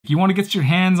You want to get your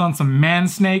hands on some man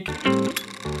snake?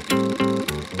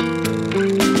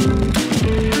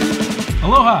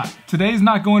 Aloha! Today's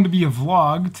not going to be a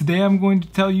vlog. Today I'm going to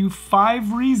tell you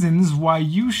 5 reasons why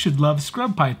you should love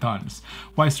scrub pythons.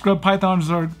 Why scrub pythons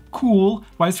are cool,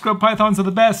 why scrub pythons are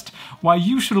the best, why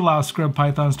you should allow scrub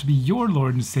pythons to be your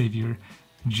Lord and Savior,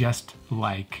 just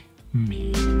like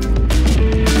me.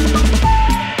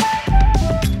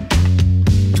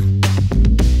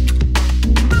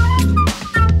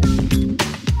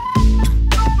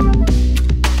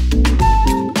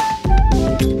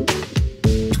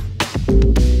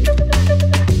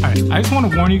 I just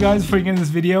want to warn you guys before you get into this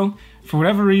video, for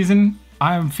whatever reason,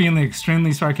 I am feeling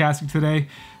extremely sarcastic today,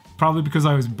 probably because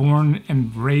I was born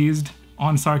and raised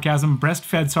on sarcasm,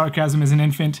 breastfed sarcasm as an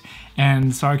infant,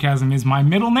 and sarcasm is my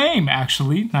middle name,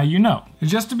 actually, now you know.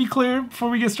 Just to be clear, before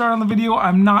we get started on the video,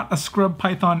 I'm not a scrub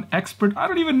python expert. I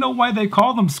don't even know why they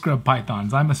call them scrub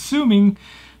pythons. I'm assuming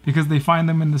because they find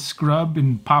them in the scrub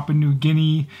in Papua New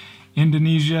Guinea,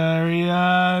 Indonesia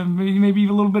area, maybe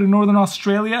even a little bit of Northern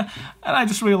Australia, and I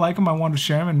just really like them. I wanted to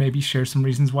share them and maybe share some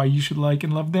reasons why you should like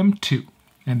and love them too.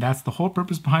 And that's the whole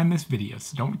purpose behind this video,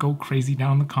 so don't go crazy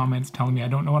down in the comments telling me I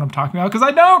don't know what I'm talking about, because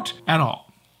I don't! At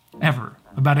all. Ever.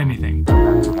 About anything.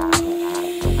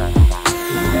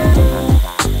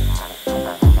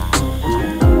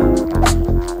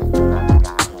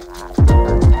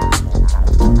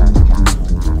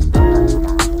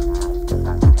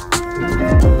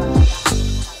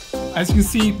 As you can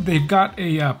see, they've got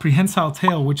a prehensile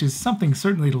tail, which is something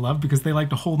certainly to love because they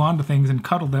like to hold on to things and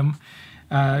cuddle them.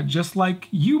 Just like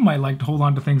you might like to hold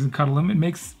on to things and cuddle them. It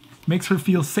makes her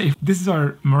feel safe. This is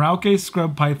our Merauke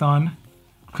scrub python.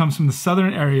 Comes from the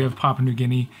southern area of Papua New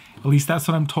Guinea. At least that's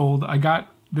what I'm told. I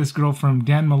got this girl from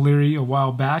Dan Maliri a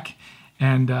while back.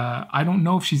 And I don't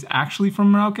know if she's actually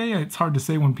from Merauke. It's hard to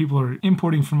say when people are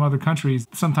importing from other countries.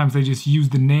 Sometimes they just use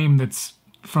the name that's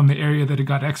from the area that it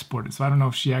got exported. So I don't know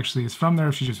if she actually is from there,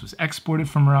 if she just was exported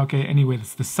from Merauke. Anyway,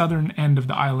 that's the southern end of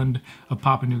the island of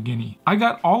Papua New Guinea. I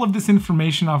got all of this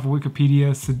information off of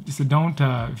Wikipedia, so don't,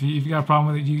 if you got a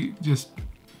problem with it, you just,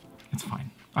 it's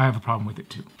fine. I have a problem with it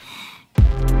too.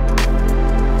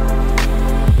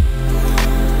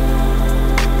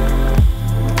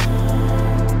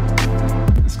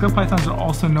 Scrub pythons are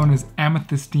also known as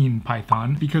amethystine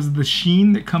python because of the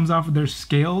sheen that comes off of their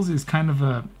scales is kind of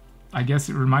a, I guess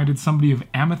it reminded somebody of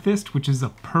amethyst, which is a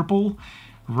purple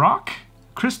rock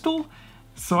crystal.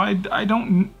 So I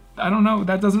don't know,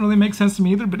 that doesn't really make sense to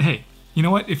me either, but hey, you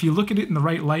know what? If you look at it in the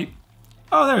right light,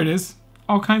 oh, there it is.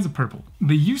 All kinds of purple.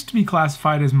 They used to be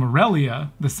classified as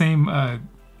Morelia, the same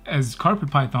as carpet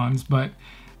pythons, but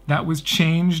that was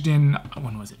changed in,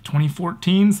 when was it,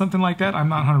 2014, something like that? I'm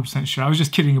not 100% sure. I was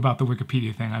just kidding about the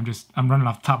Wikipedia thing. I'm running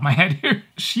off the top of my head here.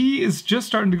 She is just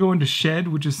starting to go into shed,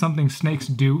 which is something snakes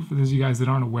do. For those of you guys that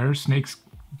aren't aware, snakes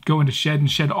go into shed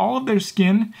and shed all of their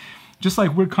skin. Just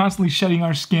like we're constantly shedding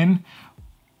our skin,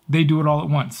 they do it all at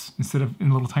once, instead of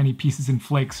in little tiny pieces and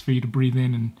flakes for you to breathe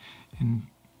in and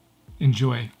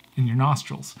enjoy in your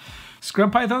nostrils.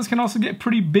 Scrub pythons can also get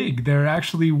pretty big. They're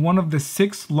actually one of the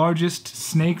 6 largest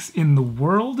snakes in the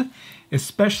world,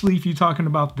 especially if you're talking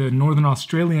about the Northern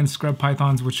Australian scrub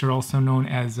pythons, which are also known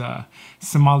as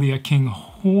Somalia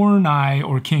kinghorni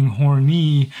or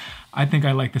kinghorni. I think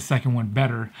I like the second one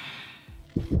better.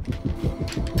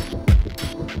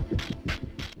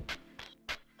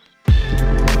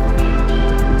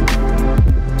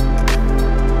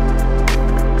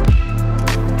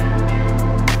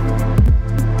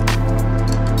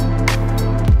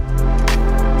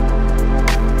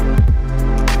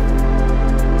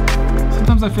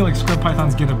 I feel like scrub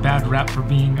pythons get a bad rap for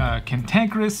being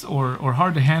cantankerous or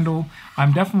hard to handle.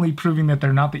 I'm definitely proving that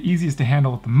they're not the easiest to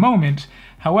handle at the moment.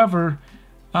 However,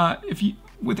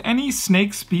 with any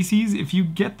snake species, if you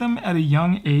get them at a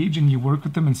young age and you work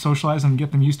with them and socialize them and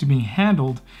get them used to being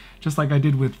handled, just like I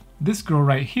did with this girl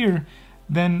right here,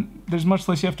 then there's much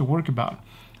less you have to work about.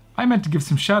 I meant to give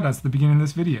some shout outs at the beginning of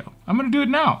this video. I'm gonna do it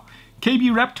now.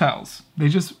 KB Reptiles. They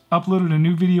just uploaded a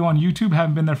new video on YouTube.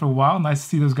 Haven't been there for a while. Nice to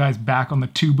see those guys back on the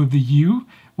tube of the U.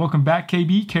 Welcome back,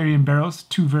 KB, Carrie and Barrows,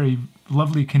 2 very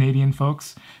lovely Canadian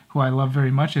folks who I love very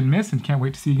much and miss and can't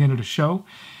wait to see again at a show.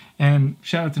 And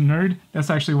shout out to Nerd. That's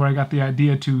actually where I got the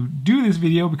idea to do this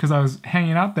video because I was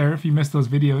hanging out there. If you missed those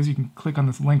videos, you can click on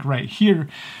this link right here.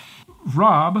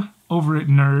 Rob over at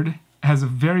Nerd has a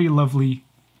very lovely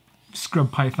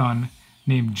scrub python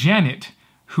named Janet,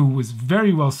 who was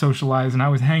very well socialized and I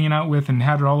was hanging out with and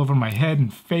had her all over my head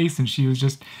and face, and she was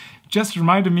just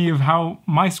reminded me of how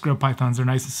my scrub pythons are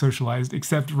nice and socialized,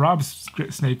 except Rob's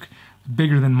snake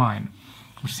bigger than mine,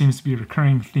 which seems to be a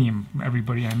recurring theme from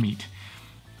everybody I meet.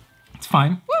 It's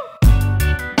fine.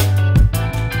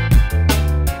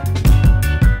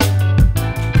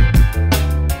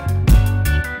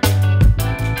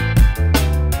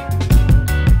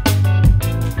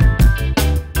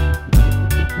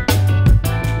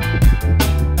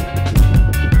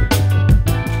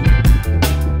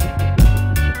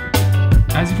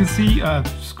 As you can see,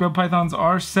 scrub pythons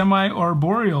are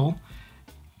semi-arboreal,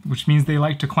 which means they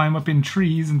like to climb up in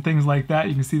trees and things like that.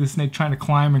 You can see the snake trying to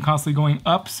climb and constantly going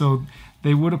up, so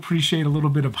they would appreciate a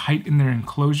little bit of height in their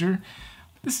enclosure.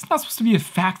 This is not supposed to be a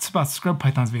facts about scrub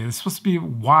pythons video. This is supposed to be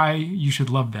why you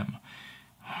should love them.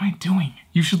 What am I doing?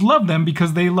 You should love them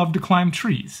because they love to climb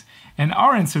trees. And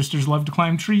our ancestors love to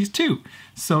climb trees too.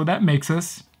 So that makes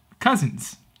us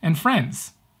cousins and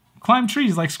friends. Climb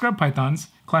trees like scrub pythons.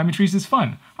 Climbing trees is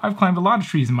fun. I've climbed a lot of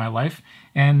trees in my life,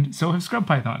 and so have scrub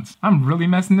pythons. I'm really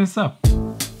messing this up.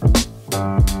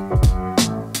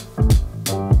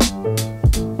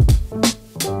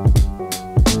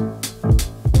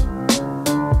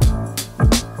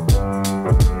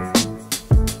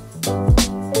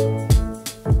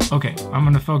 Okay, I'm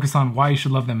gonna focus on why you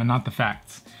should love them and not the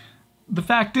facts. The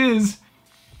fact is,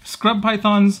 scrub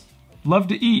pythons love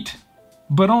to eat,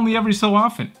 but only every so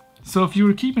often. So if you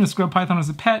were keeping a scrub python as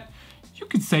a pet, you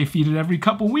could say feed it every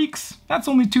couple weeks. That's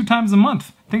only 2 times a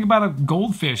month. Think about a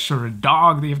goldfish or a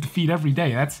dog that you have to feed every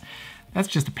day. That's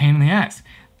just a pain in the ass.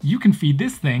 You can feed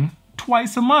this thing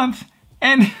twice a month,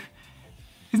 and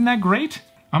isn't that great?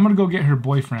 I'm gonna go get her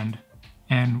boyfriend,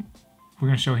 and we're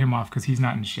gonna show him off because he's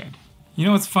not in the shed. You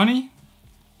know what's funny?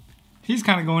 He's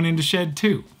kind of going into shed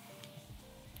too.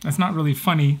 That's not really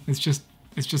funny, it's just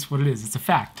what it is. It's a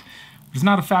fact. It's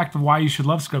not a fact of why you should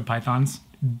love scrub pythons.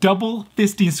 Double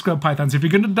fisting scrub pythons. If you're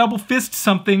gonna double fist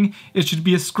something, it should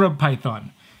be a scrub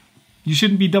python. You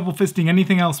shouldn't be double fisting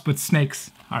anything else but snakes.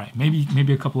 All right, maybe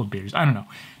a couple of beers, I don't know.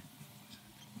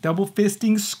 Double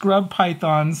fisting scrub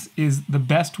pythons is the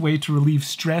best way to relieve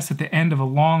stress at the end of a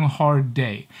long, hard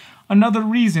day. Another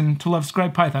reason to love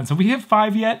scrub pythons. Have we hit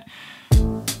 5 yet?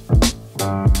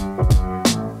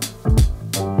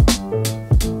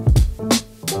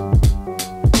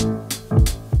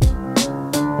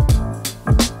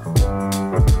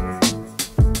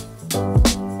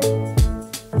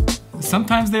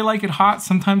 Sometimes they like it hot,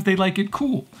 sometimes they like it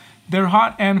cool. They're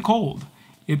hot and cold.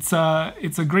 It's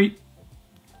a great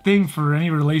thing for any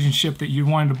relationship that you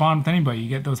want to bond with anybody. You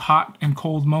get those hot and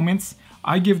cold moments.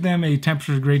 I give them a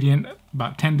temperature gradient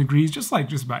about 10 degrees, just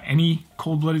about any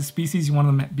cold-blooded species. You want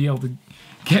them to be able to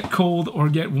get cold or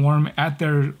get warm at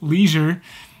their leisure.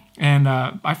 And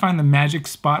I find the magic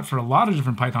spot for a lot of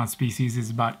different python species is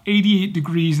about 88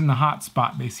 degrees in the hot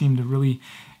spot. They seem to really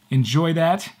enjoy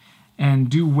that and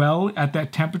do well at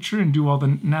that temperature and do all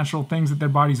the natural things that their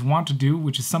bodies want to do,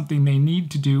 which is something they need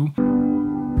to do.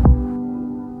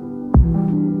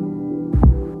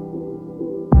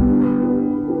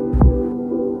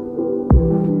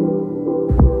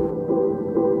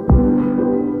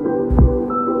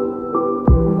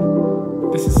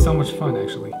 This is so much fun,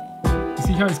 actually. You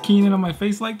see how he's keying in on my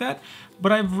face like that?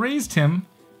 But I've raised him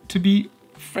to be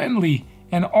friendly,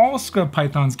 and all scrub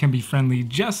pythons can be friendly,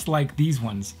 just like these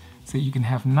ones. So you can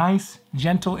have nice,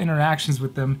 gentle interactions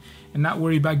with them and not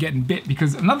worry about getting bit.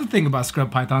 Because another thing about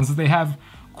scrub pythons is they have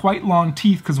quite long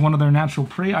teeth, because one of their natural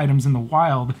prey items in the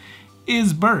wild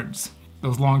is birds.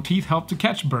 Those long teeth help to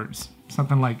catch birds.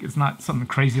 Something like, it's not something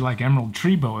crazy like emerald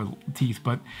tree boa teeth,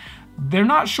 but they're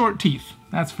not short teeth,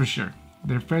 that's for sure.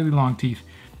 They're fairly long teeth.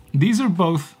 These are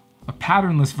both a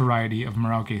patternless variety of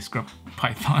Merauke scrub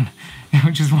python,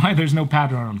 which is why there's no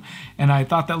pattern on them. And I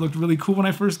thought that looked really cool when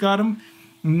I first got them.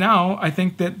 Now I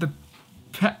think that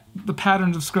the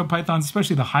patterns of scrub pythons,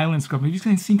 especially the Highland scrub, have you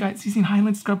seen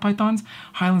Highland scrub pythons?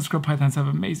 Highland scrub pythons have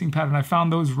amazing pattern. I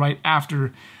found those right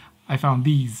after I found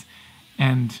these,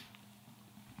 and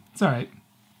it's all right.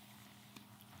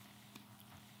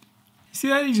 You see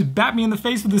that? He just bat me in the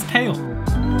face with his tail.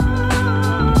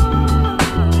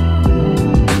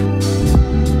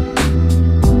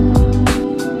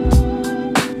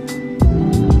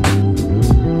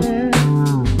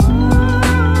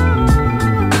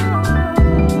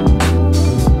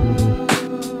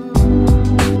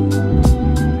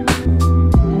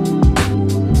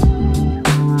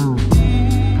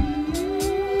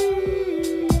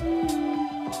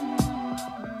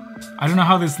 I don't know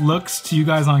how this looks to you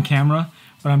guys on camera,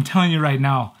 but I'm telling you right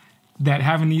now that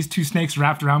having these two snakes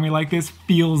wrapped around me like this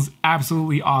feels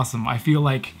absolutely awesome. I feel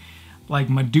like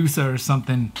Medusa or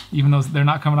something, even though they're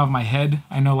not coming off my head.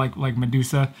 I know like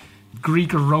Medusa,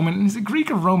 Greek or Roman. Is it Greek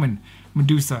or Roman?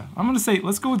 Medusa. I'm gonna say,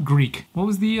 let's go with Greek. What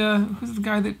was who's the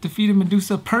guy that defeated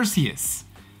Medusa? Perseus.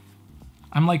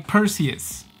 I'm like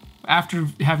Perseus. after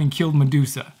having killed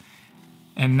Medusa.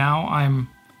 And now I'm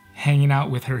hanging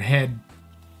out with her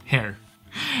hair.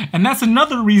 And that's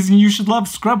another reason you should love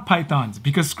scrub pythons,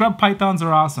 because scrub pythons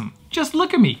are awesome. Just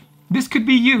look at me. This could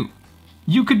be you.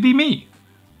 You could be me.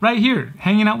 Right here,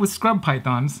 hanging out with scrub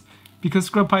pythons, because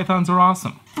scrub pythons are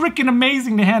awesome. Freaking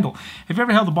amazing to handle. Have you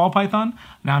ever held a ball python?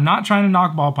 Now, I'm not trying to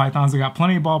knock ball pythons. I got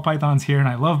plenty of ball pythons here, and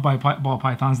I love ball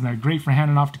pythons, and they're great for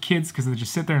handing off to kids because they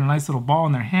just sit there in a nice little ball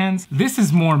in their hands. This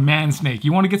is more man snake.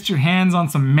 You want to get your hands on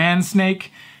some man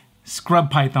snake?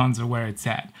 Scrub pythons are where it's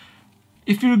at.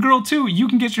 If you're a girl too, you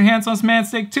can get your hands on some man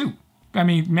snake too. I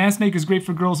mean, man snake is great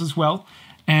for girls as well,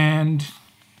 and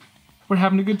we're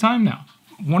having a good time now.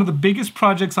 One of the biggest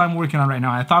projects I'm working on right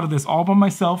now, I thought of this all by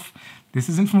myself. This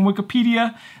isn't from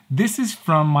Wikipedia. This is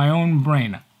from my own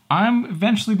brain. I'm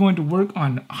eventually going to work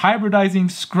on hybridizing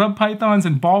scrub pythons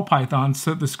and ball pythons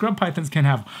so that the scrub pythons can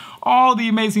have all the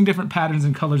amazing different patterns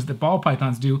and colors that ball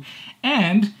pythons do,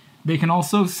 and they can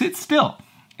also sit still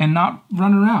and not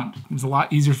run around. It's a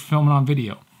lot easier for filming on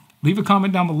video. Leave a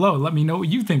comment down below. Let me know what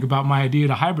you think about my idea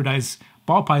to hybridize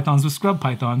ball pythons with scrub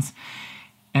pythons.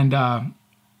 And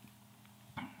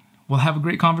we'll have a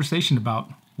great conversation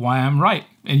about why I'm right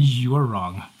and you're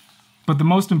wrong. But the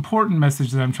most important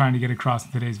message that I'm trying to get across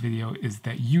in today's video is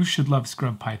that you should love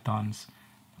scrub pythons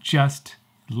just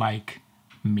like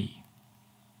me.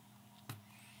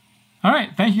 All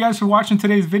right, thank you guys for watching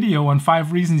today's video on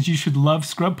 5 reasons you should love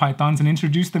scrub pythons and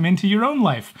introduce them into your own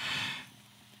life.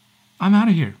 I'm out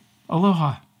of here.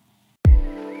 Aloha.